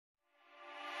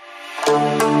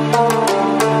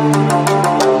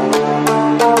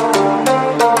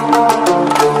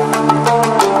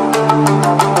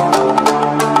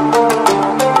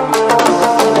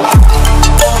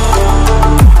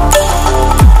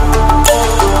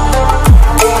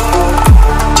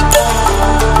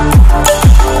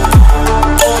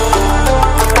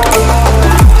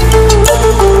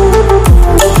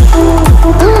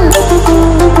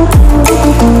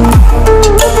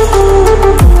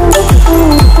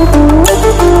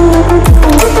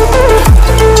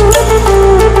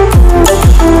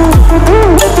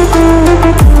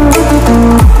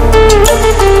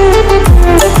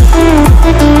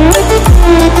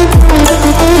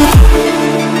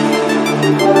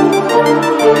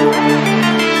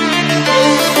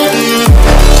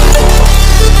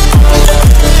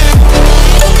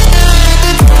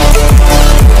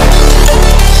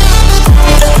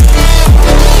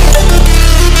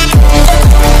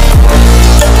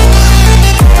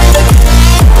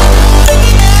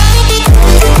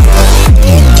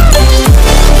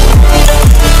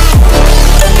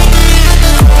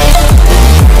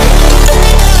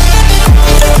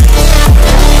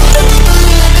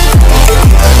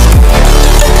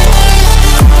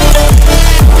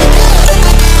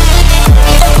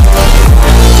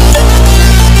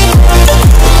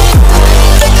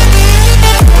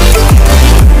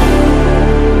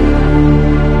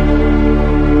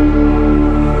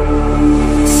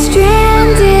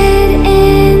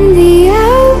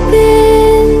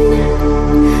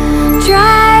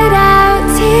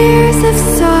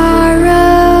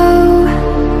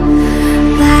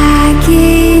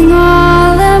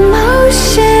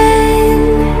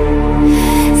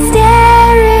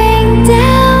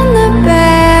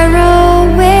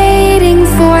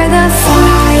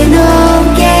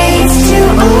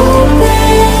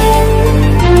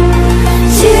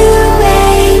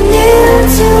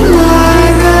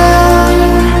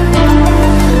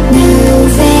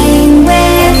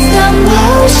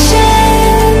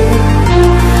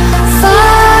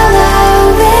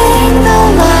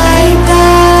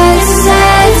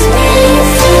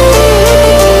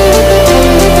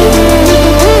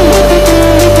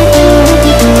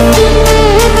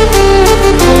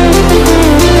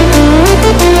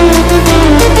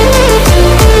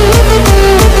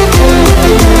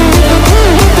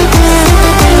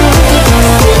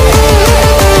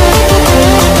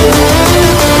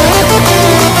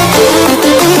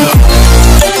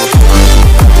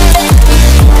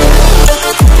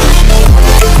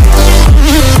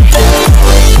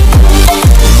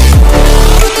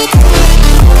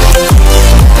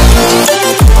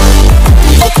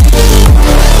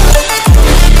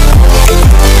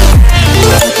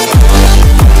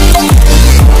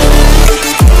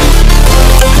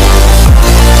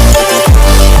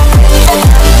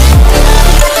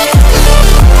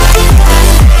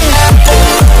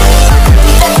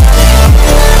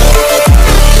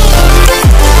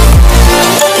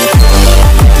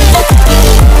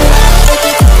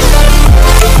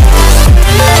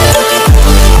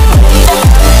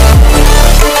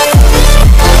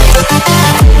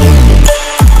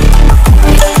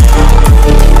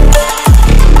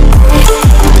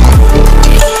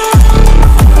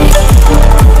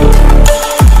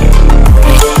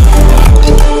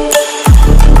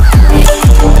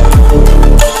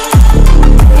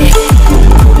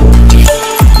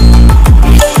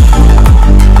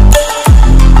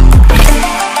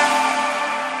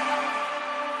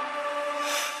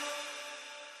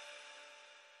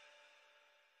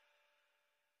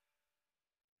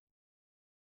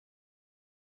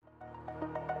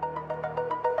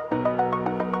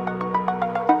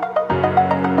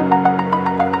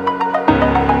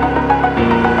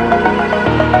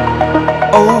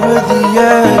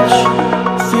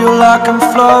like I'm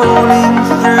floating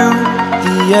through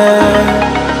the air.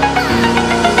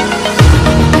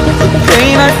 The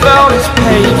pain I felt is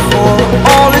paid for,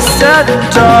 all is said and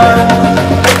done.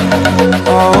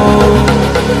 Oh,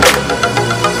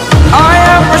 I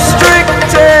am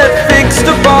restricted, fixed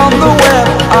upon the web.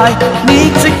 I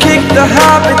need to kick the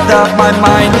habit that my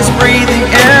mind is breathing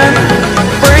in.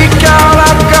 Break out,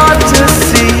 I've got to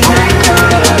see.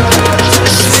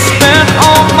 Spent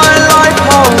all my life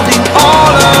holding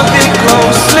all of it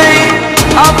closely.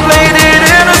 I played it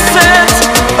innocent,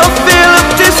 a feel of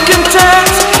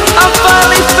discontent. I'm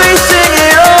finally facing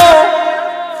it all,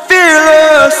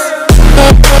 fearless.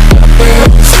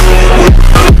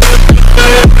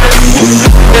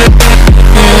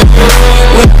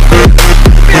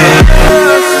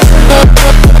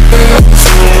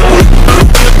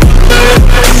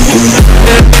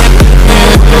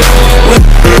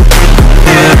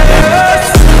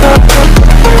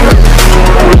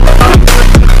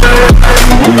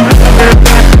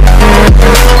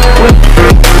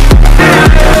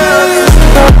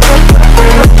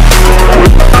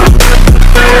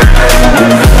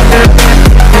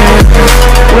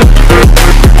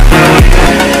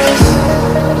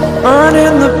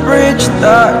 Burning the bridge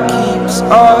that keeps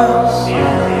us.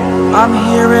 I'm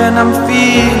here and I'm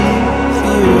feeling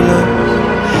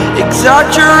fearless.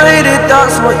 Exaggerated,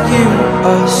 that's what you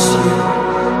assume.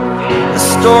 The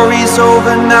story's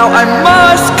over now, I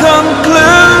must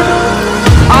conclude.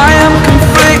 I am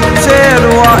conflicted,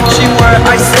 watching where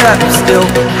I step still,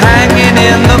 hanging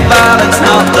in the balance.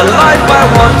 Not the life I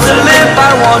want to live,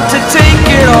 I want to take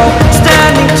it all.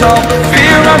 Standing